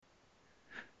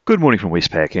Good morning from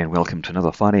Westpac and welcome to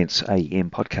another Finance AM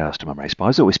podcast. I'm Ray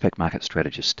Spicer, Westpac Market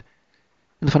Strategist.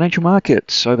 In the financial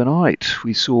markets overnight,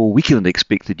 we saw weaker than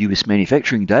expected US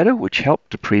manufacturing data, which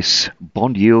helped depress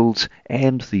bond yields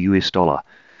and the US dollar.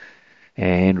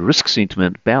 And risk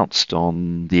sentiment bounced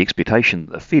on the expectation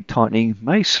that the Fed tightening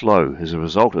may slow as a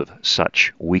result of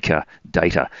such weaker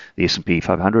data. The S&P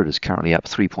 500 is currently up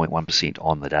 3.1%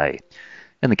 on the day.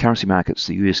 In the currency markets,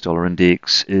 the US dollar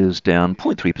index is down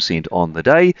 0.3% on the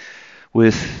day,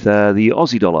 with the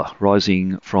Aussie dollar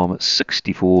rising from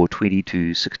 64.20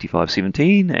 to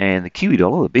 65.17, and the Kiwi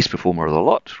dollar, the best performer of the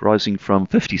lot, rising from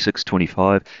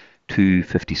 56.25 to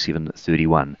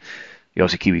 57.31. The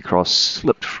Aussie Kiwi cross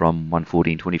slipped from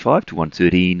 114.25 to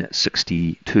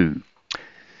 113.62.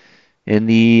 In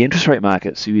the interest rate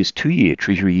markets, the US 2-year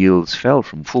Treasury yields fell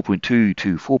from 4.2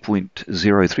 to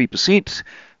 4.03%,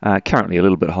 currently a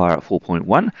little bit higher at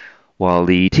 4.1, while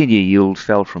the 10-year yield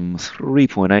fell from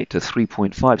 3.8 to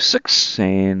 3.56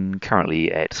 and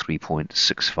currently at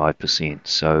 3.65%.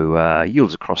 So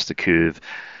yields across the curve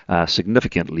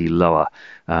significantly lower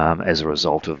as a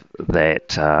result of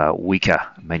that weaker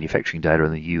manufacturing data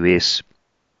in the US.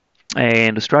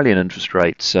 And Australian interest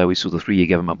rates, we saw the 3-year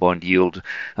government bond yield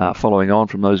following on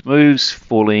from those moves,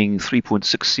 falling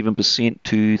 3.67%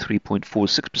 to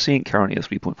 3.46%, currently at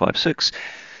 3.56%.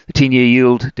 The 10-year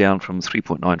yield down from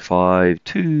 3.95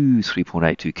 to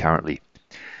 3.82 currently.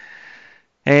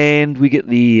 And we get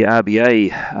the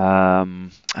RBA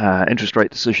interest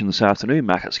rate decision this afternoon.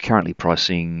 Markets are currently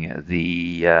pricing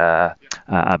the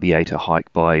RBA to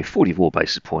hike by 44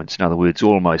 basis points. In other words,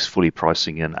 almost fully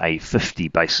pricing in a 50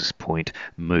 basis point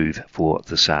move for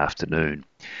this afternoon.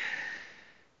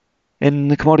 In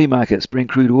the commodity markets, Brent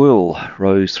crude oil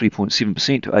rose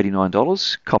 3.7% to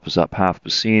 $89. Copper's up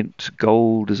 0.5%.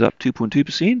 Gold is up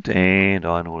 2.2%. And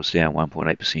iron ore is down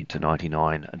 1.8% to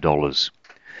 $99.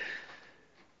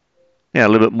 Now, a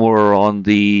little bit more on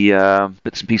the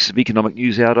bits and pieces of economic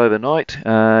news out overnight.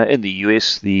 In the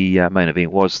US, the main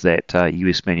event was that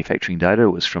US manufacturing data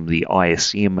was from the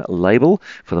ISM label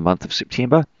for the month of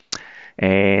September,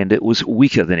 and it was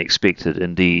weaker than expected.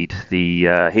 Indeed, the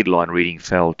headline reading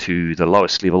fell to the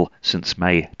lowest level since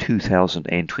May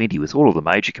 2020, with all of the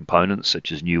major components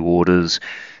such as new orders,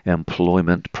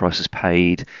 employment, prices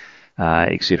paid,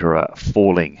 etc.,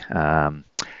 falling.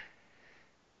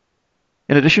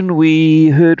 In addition, we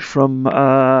heard from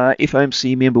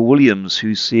FOMC member Williams,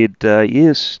 who said,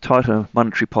 yes, tighter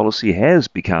monetary policy has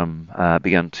begun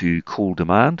to cool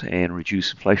demand and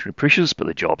reduce inflationary pressures, but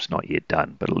the job's not yet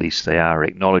done. But at least they are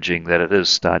acknowledging that it is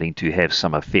starting to have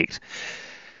some effect.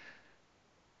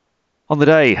 On the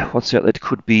day, what's out that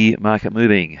could be market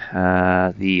moving?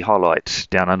 The highlight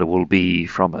down under will be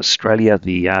from Australia,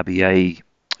 the RBA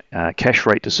cash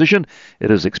rate decision.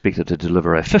 It is expected to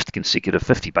deliver a fifth consecutive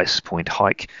 50 basis point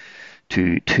hike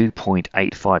to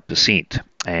 2.85%,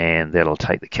 and that'll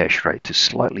take the cash rate to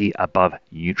slightly above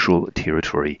neutral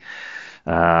territory.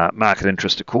 Market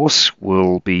interest, of course,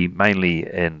 will be mainly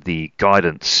in the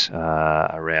guidance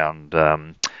around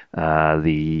the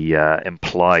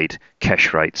implied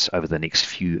cash rates over the next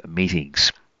few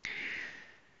meetings.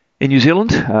 In New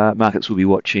Zealand, markets will be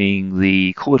watching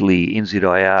the quarterly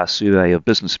NZIR survey of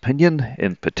business opinion,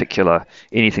 in particular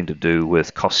anything to do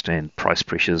with cost and price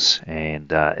pressures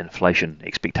and inflation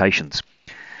expectations.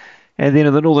 And then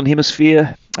in the Northern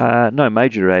Hemisphere, no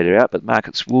major data out, but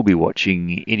markets will be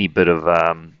watching any bit of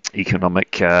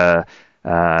economic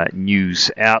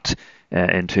news out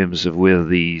in terms of whether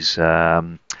these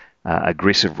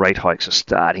aggressive rate hikes are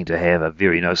starting to have a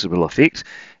very noticeable effect.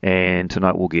 And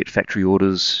tonight we'll get factory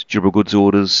orders, durable goods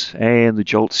orders, and the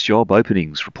JOLTS job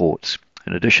openings reports.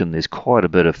 In addition, there's quite a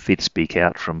bit of Fed speak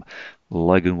out from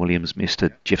Logan Williams,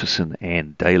 Mester, Jefferson,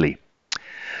 and Daly.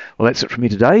 Well, that's it from me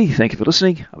today. Thank you for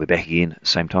listening. I'll be back again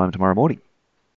same time tomorrow morning.